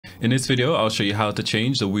In this video, I'll show you how to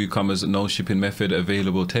change the WooCommerce no shipping method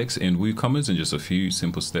available text in WooCommerce in just a few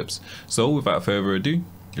simple steps. So without further ado,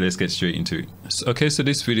 let's get straight into it. Okay, so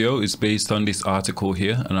this video is based on this article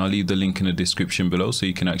here, and I'll leave the link in the description below so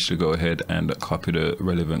you can actually go ahead and copy the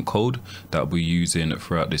relevant code that we're using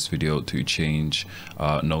throughout this video to change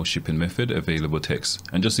no shipping method available text.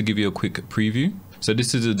 And just to give you a quick preview, so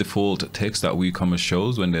this is the default text that WooCommerce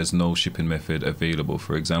shows when there's no shipping method available.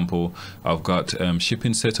 For example, I've got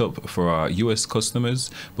shipping set up for our US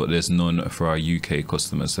customers, but there's none for our UK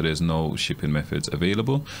customers. So there's no shipping methods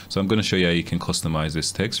available. So I'm going to show you how you can customize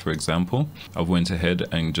this text. For example, I've went ahead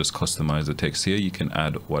and just customized the text here. You can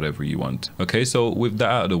add whatever you want. Okay, so with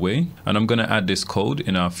that out of the way, and I'm going to add this code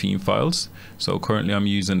in our theme files. So currently I'm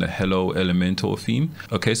using the Hello Elementor theme.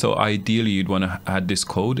 Okay, so ideally you'd want to add this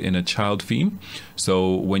code in a child theme.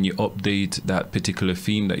 So when you update that particular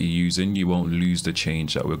theme that you're using, you won't lose the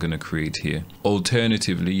change that we're going to create here.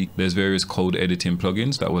 Alternatively, there's various code editing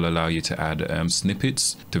plugins that will allow you to add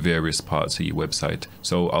snippets to various parts of your website.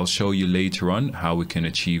 So I'll show you later on how we can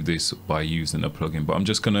achieve this by using a plugin, but I'm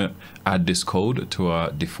just going to add this code to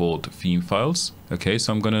our default theme files. Okay,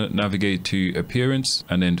 so I'm going to navigate to appearance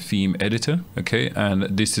and then theme editor. Okay, and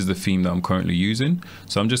this is the theme that I'm currently using.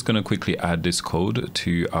 So I'm just going to quickly add this code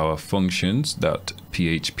to our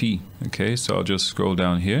functions.php. Okay, so I'll just scroll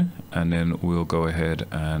down here and then we'll go ahead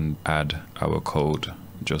and add our code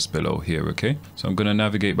just below here. Okay, so I'm going to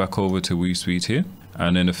navigate back over to WooSuite here.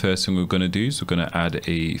 And then the first thing we're going to do is we're going to add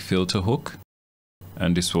a filter hook.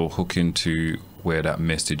 And this will hook into where that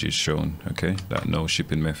message is shown. Okay, that no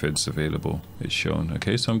shipping methods available is shown.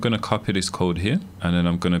 Okay, so I'm going to copy this code here and then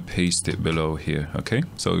I'm going to paste it below here. Okay,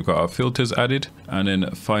 so we've got our filters added, and then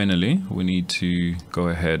finally we need to go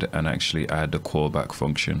ahead and actually add the callback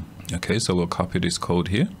function. Okay, so we'll copy this code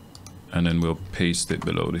here and then we'll paste it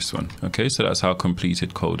below this one. Okay, so that's our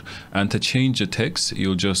completed code. And to change the text,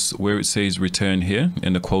 you'll just, where it says return here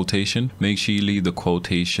in the quotation, make sure you leave the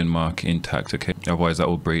quotation mark intact. Okay, otherwise that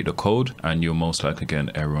will break the code and you'll most likely get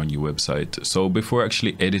an error on your website. So before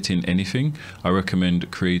actually editing anything, I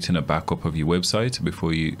recommend creating a backup of your website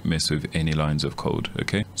before you mess with any lines of code.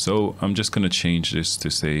 Okay, so I'm just going to change this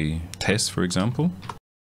to say test, for example.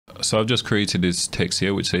 So I've just created this text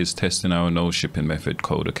here which says testing our no shipping method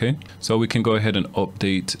code. Okay, so we can go ahead and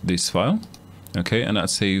update this file. Okay, and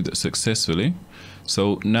that's saved successfully.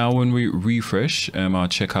 So now when we refresh our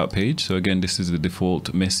checkout page, so again this is the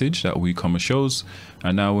default message that WooCommerce shows,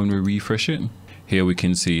 and now when we refresh it, here we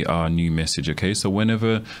can see our new message. Okay, so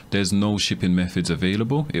whenever there's no shipping methods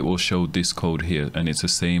available, it will show this code here, and it's the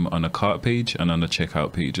same on the cart page and on the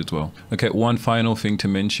checkout page as well. Okay, one final thing to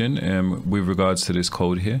mention with regards to this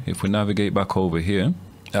code here, if we navigate back over here,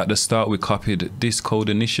 at the start we copied this code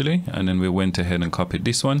initially and then we went ahead and copied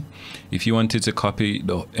this one. If you wanted to copy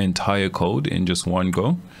the entire code in just one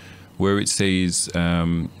go, where it says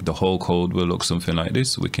the whole code will look something like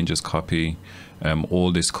this, we can just copy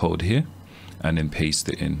all this code here and then paste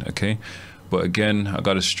it in. Okay, but again, I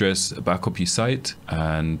gotta stress, back up your site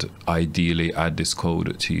and ideally add this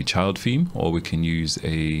code to your child theme, or we can use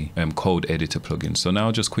a code editor plugin. So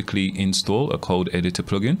now just quickly install a code editor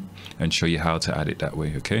plugin and show you how to add it that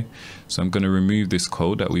way. Okay, so I'm going to remove this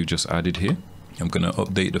code that we've just added here. I'm going to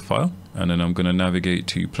update the file and then I'm going to navigate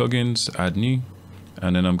to plugins, add new,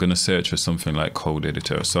 and then I'm going to search for something like code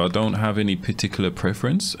editor. So I don't have any particular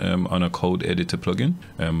preference on a code editor plugin.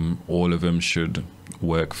 All of them should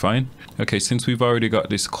work fine. Okay, since we've already got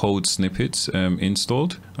this code snippets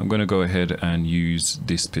installed, I'm going to go ahead and use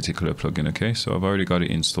this particular plugin. Okay, so I've already got it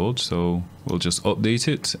installed, so we'll just update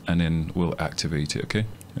it and then we'll activate it.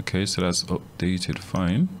 Okay, so that's updated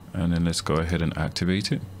fine, and then let's go ahead and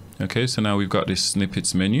activate it. Okay, so now we've got this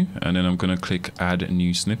snippets menu, and then I'm going to click add a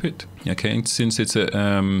new snippet. Okay, and since it's a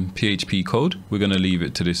PHP code, we're going to leave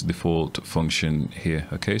it to this default function here.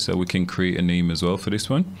 Okay, so we can create a name as well for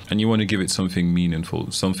this one, and you want to give it something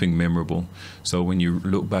meaningful, something memorable, so when you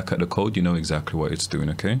look back at the code you know exactly what it's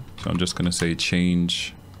doing. Okay, so I'm just going to say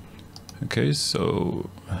change. Okay, so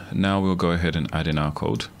now we'll go ahead and add in our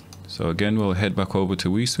code. So again, we'll head back over to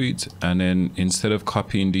WooSuite, and then instead of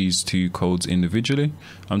copying these two codes individually,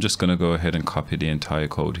 I'm just going to go ahead and copy the entire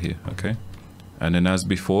code here. Okay, and then as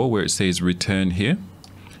before, where it says return here,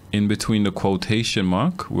 in between the quotation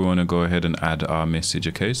mark, we want to go ahead and add our message.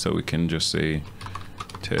 Okay, so we can just say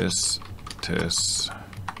test.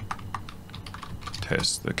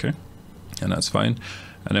 Okay, and that's fine.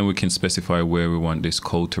 And then we can specify where we want this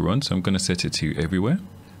code to run. So I'm going to set it to everywhere,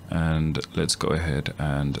 and let's go ahead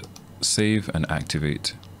and save and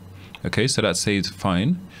activate. Okay, so that's saved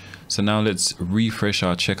fine. So now let's refresh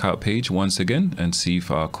our checkout page once again and see if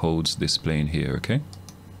our code's displaying here. Okay,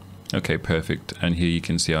 Okay, perfect. And here you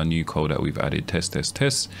can see our new code that we've added, test, test,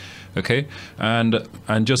 test. Okay, and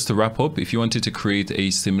just to wrap up, if you wanted to create a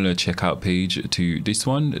similar checkout page to this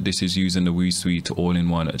one, this is using the WooSuite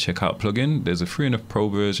all-in-one checkout plugin. There's a free enough pro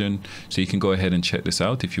version, so you can go ahead and check this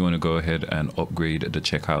out if you want to go ahead and upgrade the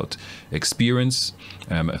checkout experience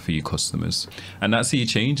for your customers. And that's how you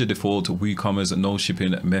change the default WooCommerce no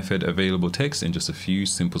shipping method available text in just a few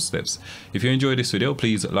simple steps. If you enjoyed this video,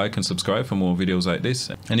 please like and subscribe for more videos like this.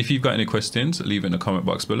 And if you've got any questions, leave it in the comment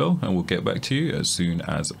box below and we'll get back to you as soon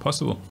as possible.